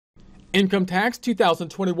Income tax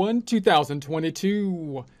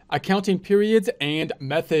 2021-2022. Accounting periods and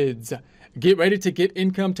methods. Get ready to get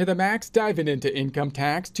income to the max, diving into income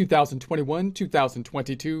tax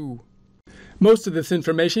 2021-2022. Most of this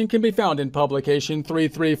information can be found in Publication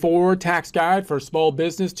 334, Tax Guide for Small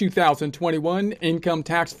Business 2021, Income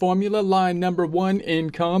Tax Formula, line number 1,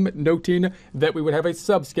 Income, noting that we would have a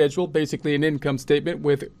subschedule, basically an income statement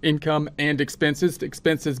with income and expenses.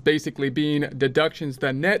 Expenses basically being deductions,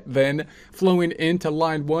 the net then flowing into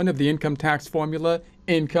line 1 of the Income Tax Formula,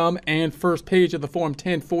 income, and first page of the Form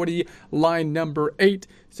 1040, line number 8.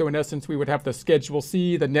 So in essence, we would have the Schedule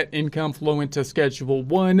C, the net income, flow into Schedule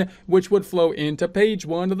 1, which would flow into page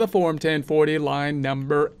 1 of the Form 1040, line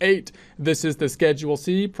number 8. This is the Schedule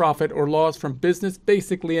C, profit or loss from business,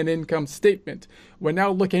 basically an income statement. We're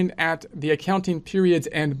now looking at the accounting periods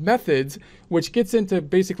and methods, which gets into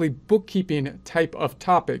basically bookkeeping type of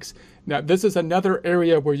topics. Now, this is another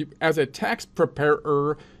area where you, as a tax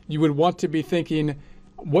preparer, you would want to be thinking,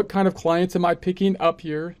 what kind of clients am I picking up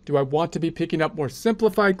here? Do I want to be picking up more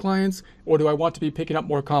simplified clients, or do I want to be picking up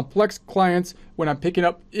more complex clients? When I'm picking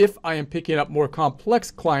up, if I am picking up more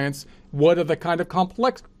complex clients, what are the kind of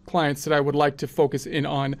complex clients that I would like to focus in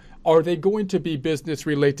on? Are they going to be business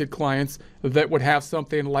related clients that would have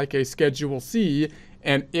something like a Schedule C?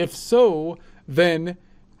 And if so, then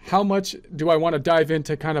how much do I want to dive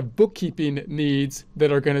into kind of bookkeeping needs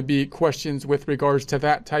that are going to be questions with regards to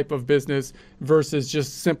that type of business versus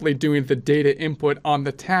just simply doing the data input on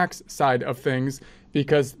the tax side of things,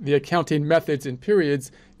 because the accounting methods and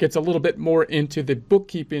periods gets a little bit more into the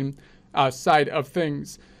bookkeeping side of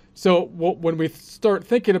things. So when we start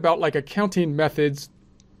thinking about like accounting methods,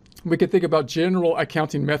 we could think about general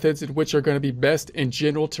accounting methods in which are going to be best in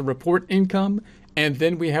general to report income. And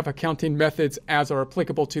then we have accounting methods as are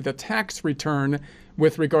applicable to the tax return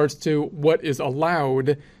with regards to what is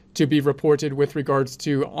allowed to be reported with regards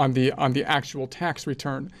to on the actual tax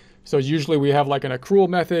return. So usually we have like an accrual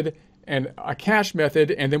method and a cash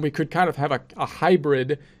method, and then we could kind of have a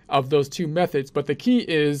hybrid of those two methods. But the key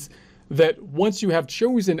is that once you have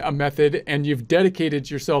chosen a method and you've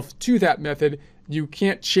dedicated yourself to that method, you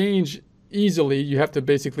can't change easily. You have to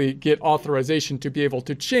basically get authorization to be able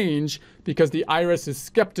to change, because the IRS is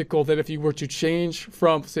skeptical that if you were to change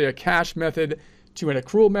from, say, a cash method to an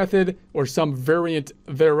accrual method or some variant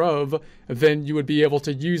thereof, then you would be able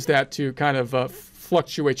to use that to kind of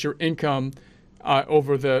fluctuate your income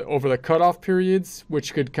over the cutoff periods,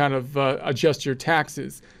 which could kind of adjust your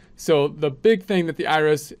taxes. So the big thing that the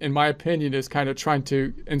IRS, in my opinion, is kind of trying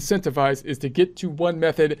to incentivize is to get to one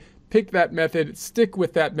method, pick that method, stick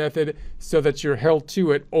with that method so that you're held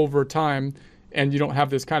to it over time and you don't have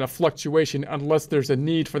this kind of fluctuation unless there's a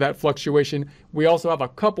need for that fluctuation. We also have a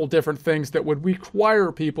couple different things that would require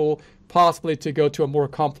people possibly to go to a more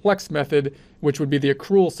complex method, which would be the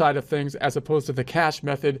accrual side of things as opposed to the cash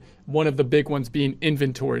method, one of the big ones being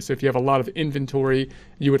inventory. So if you have a lot of inventory,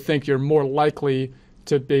 you would think you're more likely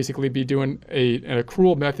to basically be doing an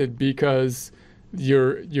accrual method because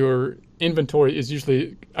your inventory is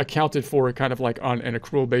usually accounted for kind of like on an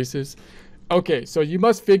accrual basis. Okay, so you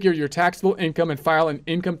must figure your taxable income and file an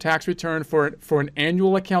income tax return for an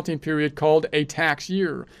annual accounting period called a tax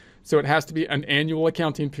year. So it has to be an annual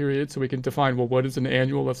accounting period, so we can define, well, what is an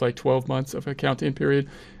annual? That's like 12 months of accounting period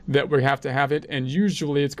that we have to have it. And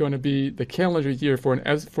usually it's going to be the calendar year for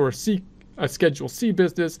a Schedule C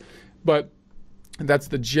business, but that's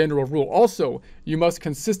the general rule. Also, you must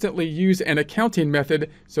consistently use an accounting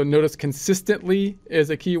method. So notice consistently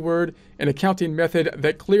is a key word, an accounting method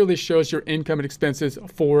that clearly shows your income and expenses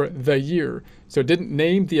for the year. So it didn't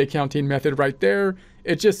name the accounting method right there.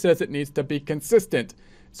 It just says it needs to be consistent.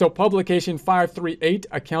 So Publication 538,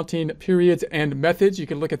 Accounting Periods and Methods. You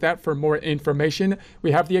can look at that for more information.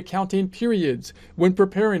 We have the accounting periods. When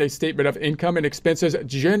preparing a statement of income and expenses,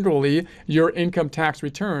 generally your income tax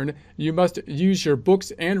return, you must use your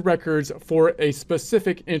books and records for a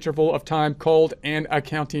specific interval of time called an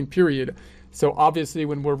accounting period. So obviously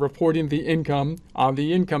when we're reporting the income on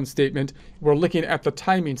the income statement, we're looking at the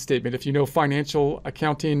timing statement. If you know financial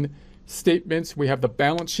accounting statements, we have the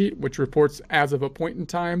balance sheet, which reports as of a point in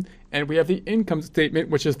time, and we have the income statement,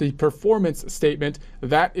 which is the performance statement.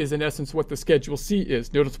 That is in essence what the Schedule C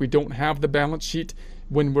is. Notice we don't have the balance sheet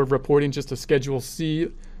when we're reporting just a Schedule C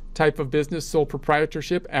type of business, sole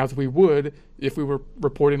proprietorship, as we would if we were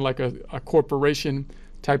reporting like a corporation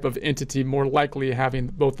type of entity, more likely having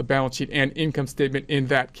both the balance sheet and income statement in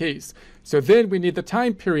that case. So then we need the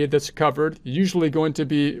time period that's covered, usually going to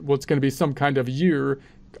be, well, it's going to be some kind of year,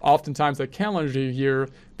 oftentimes a calendar year,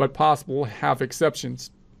 but possible have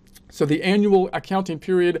exceptions. So the annual accounting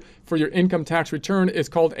period for your income tax return is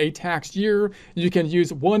called a tax year. You can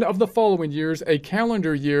use one of the following years, a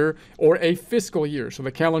calendar year or a fiscal year. So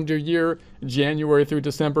the calendar year, January through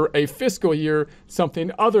December, a fiscal year,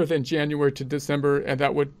 something other than January to December, and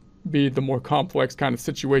that would be the more complex kind of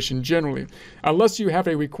situation generally. Unless you have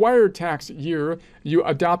a required tax year, you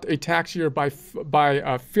adopt a tax year by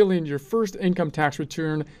filling your first income tax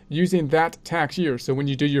return using that tax year. So when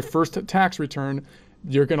you do your first tax return,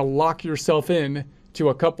 you're going to lock yourself in to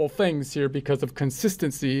a couple things here because of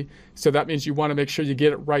consistency. So that means you want to make sure you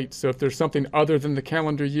get it right. So if there's something other than the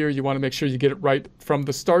calendar year, you want to make sure you get it right from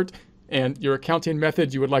the start. And your accounting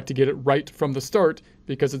method, you would like to get it right from the start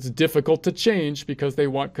because it's difficult to change because they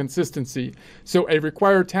want consistency. So a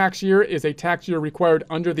required tax year is a tax year required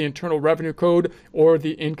under the Internal Revenue Code or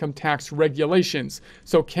the income tax regulations.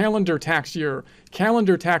 So calendar tax year.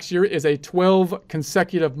 Calendar tax year is a 12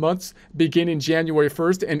 consecutive months beginning January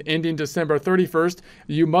 1st and ending December 31st.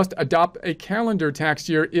 You must adopt a calendar tax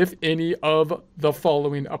year if any of the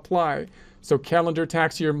following apply. So calendar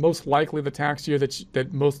tax year, most likely the tax year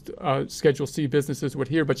that most Schedule C businesses would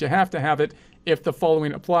hear, but you have to have it if the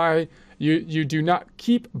following apply. You do not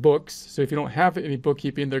keep books, so if you don't have any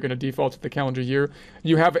bookkeeping, they're going to default to the calendar year.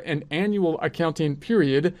 You have an annual accounting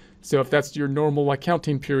period, so if that's your normal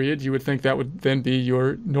accounting period, you would think that would then be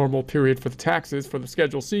your normal period for the taxes for the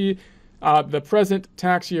Schedule C. The present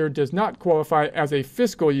tax year does not qualify as a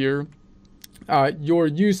fiscal year. Your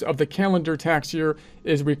use of the calendar tax year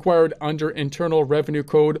is required under Internal Revenue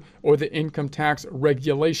Code or the income tax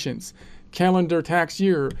regulations. Calendar tax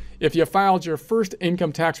year. If you filed your first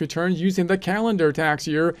income tax return using the calendar tax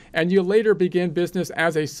year and you later begin business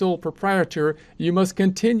as a sole proprietor, you must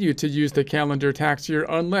continue to use the calendar tax year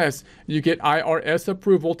unless you get IRS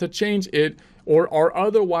approval to change it or are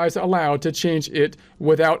otherwise allowed to change it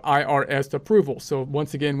without IRS approval. So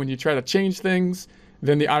once again, when you try to change things,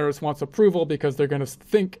 then the IRS wants approval because they're going to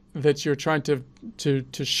think that you're trying to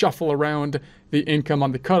shuffle around the income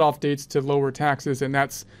on the cutoff dates to lower taxes, and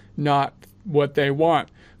that's not what they want.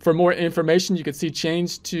 For more information, you can see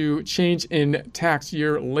change in tax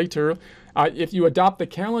year later. If you adopt the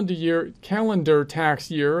calendar tax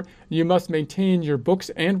year, you must maintain your books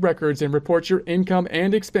and records and report your income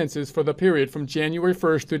and expenses for the period from January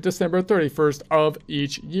 1st through December 31st of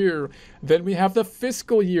each year. Then we have the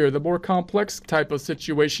fiscal year, the more complex type of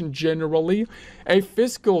situation generally. A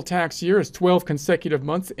fiscal tax year is 12 consecutive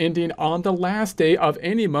months ending on the last day of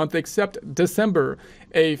any month except December.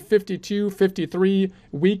 A 52-53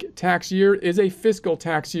 week tax year is a fiscal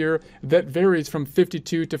tax year that varies from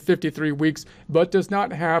 52 to 53 weeks, but does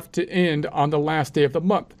not have to end on the last day of the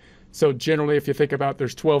month. So generally, if you think about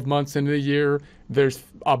there's 12 months in a year, there's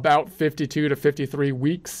about 52 to 53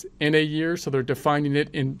 weeks in a year. So they're defining it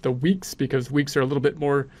in the weeks because weeks are a little bit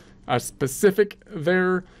more specific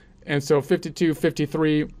there. And so 52,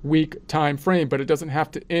 53 week time frame, but it doesn't have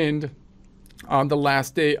to end on the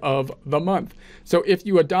last day of the month. So if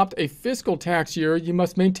you adopt a fiscal tax year, you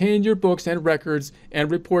must maintain your books and records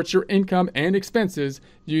and report your income and expenses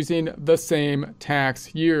using the same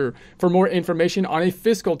tax year. For more information on a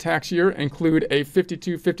fiscal tax year, include a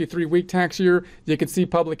 52-53 week tax year, you can see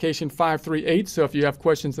publication 538. So if you have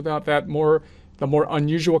questions about that the more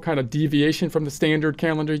unusual kind of deviation from the standard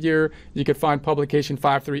calendar year, you can find publication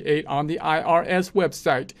 538 on the IRS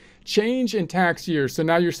website. Change in tax year. So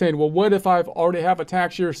now you're saying, well, what if I've already have a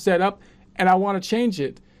tax year set up and I want to change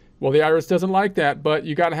it? Well, the IRS doesn't like that, but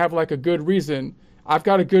you got to have like a good reason. I've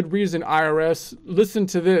got a good reason, IRS. Listen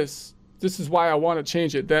to this. This is why I want to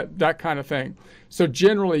change it, that kind of thing. So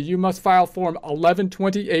generally, you must file Form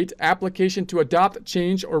 1128, application to adopt,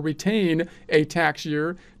 change, or retain a tax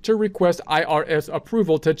year to request IRS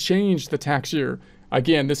approval to change the tax year.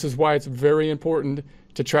 Again, this is why it's very important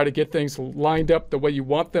to try to get things lined up the way you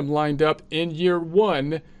want them lined up in year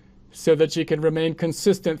one so that you can remain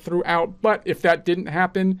consistent throughout. But if that didn't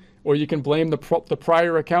happen, or you can blame the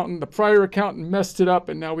prior accountant messed it up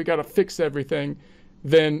and now we got to fix everything,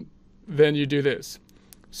 then you do this.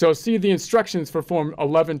 So see the instructions for Form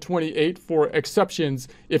 1128 for exceptions.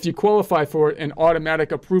 If you qualify for an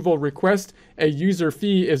automatic approval request, a user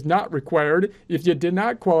fee is not required. If you did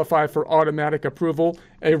not qualify for automatic approval,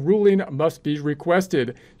 a ruling must be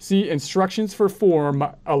requested. See instructions for Form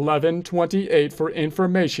 1128 for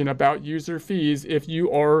information about user fees if you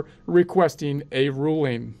are requesting a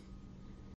ruling.